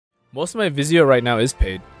Most of my Vizio right now is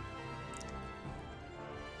paid.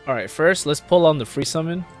 Alright, first let's pull on the free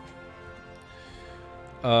summon.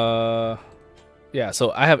 Yeah,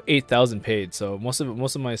 so I have 8,000 paid, so most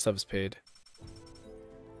of my stuff is paid.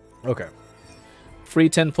 Okay. Free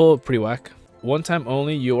 10 pull, pretty whack. One time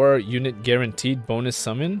only, your unit guaranteed bonus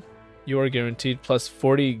summon. You are guaranteed plus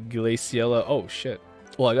 40 Glaciela. Oh shit.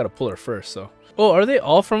 Well, I gotta pull her first, so. Oh, are they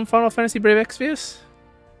all from Final Fantasy Brave Exvius?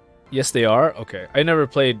 Yes, they are. Okay, I never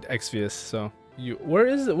played Exvius, so. Where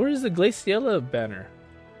is the Glaciela banner?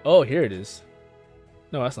 Oh, here it is.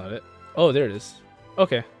 No, that's not it. Oh, there it is.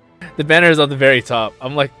 Okay. The banner is on the very top.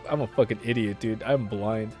 I'm a fucking idiot, dude. I'm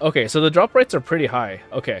blind. Okay, so the drop rates are pretty high.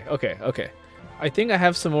 Okay. I think I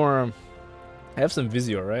have some more. I have some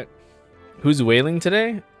Vizio, right? Who's wailing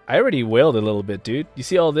today? I already wailed a little bit, dude. You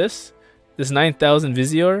see all this? This 9,000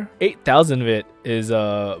 Vizio? 8,000 of it is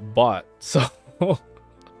bought. So, all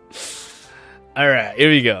right, here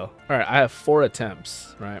we go. All right, I have 4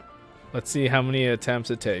 attempts. Right. Let's see how many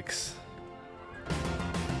attempts it takes.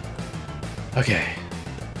 Okay.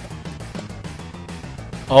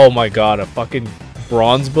 Oh my god, a fucking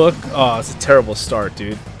bronze book? Oh, it's a terrible start,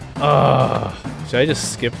 dude. Should I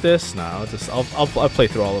just skip this? Nah, I'll play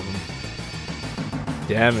through all of them.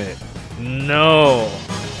 Damn it. No.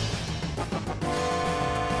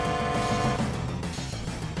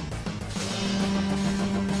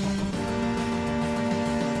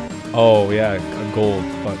 Oh yeah, a gold.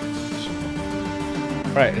 Fuck.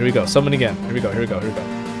 Alright, here we go. Summon again. Here we go.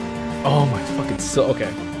 Oh my fucking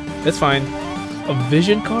okay. That's fine. A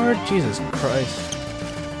vision card? Jesus Christ.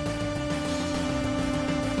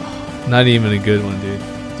 Not even a good one, dude.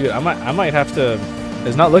 Dude, I might have to.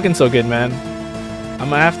 It's not looking so good, man. I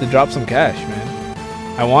might have to drop some cash,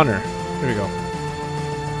 man. I want her. Here we go.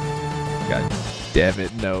 God damn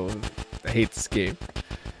it, no. I hate this game.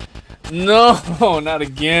 No, not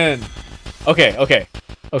again. Okay.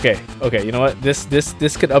 You know what?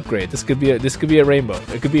 This could upgrade. This could be a rainbow.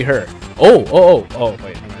 It could be her. Oh. Wait, never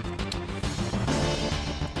mind.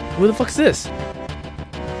 Who the fuck's this?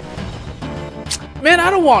 Man, I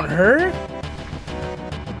don't want her.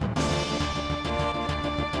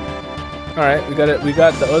 All right, we got it. We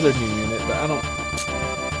got the other new unit, but I don't.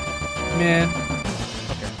 Man.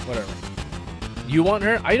 Okay, whatever. You want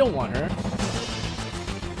her? I don't want her.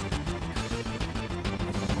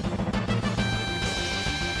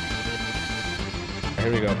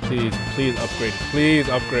 Here we go. Please upgrade. Please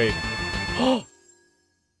upgrade.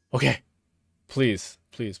 Okay. Please.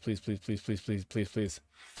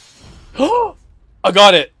 Oh, I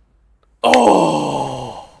got it.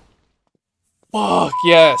 Oh, fuck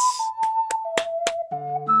yes.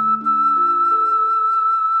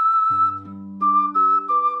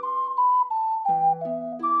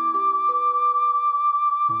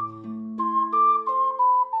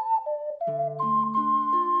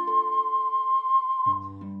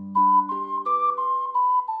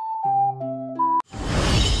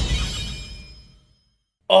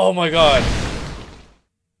 Oh my god.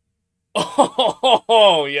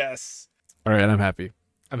 Oh yes. All right, I'm happy.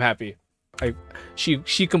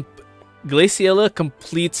 Glaciela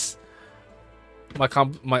completes my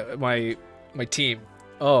team.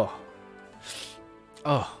 Oh.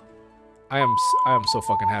 I am so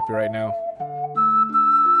fucking happy right now.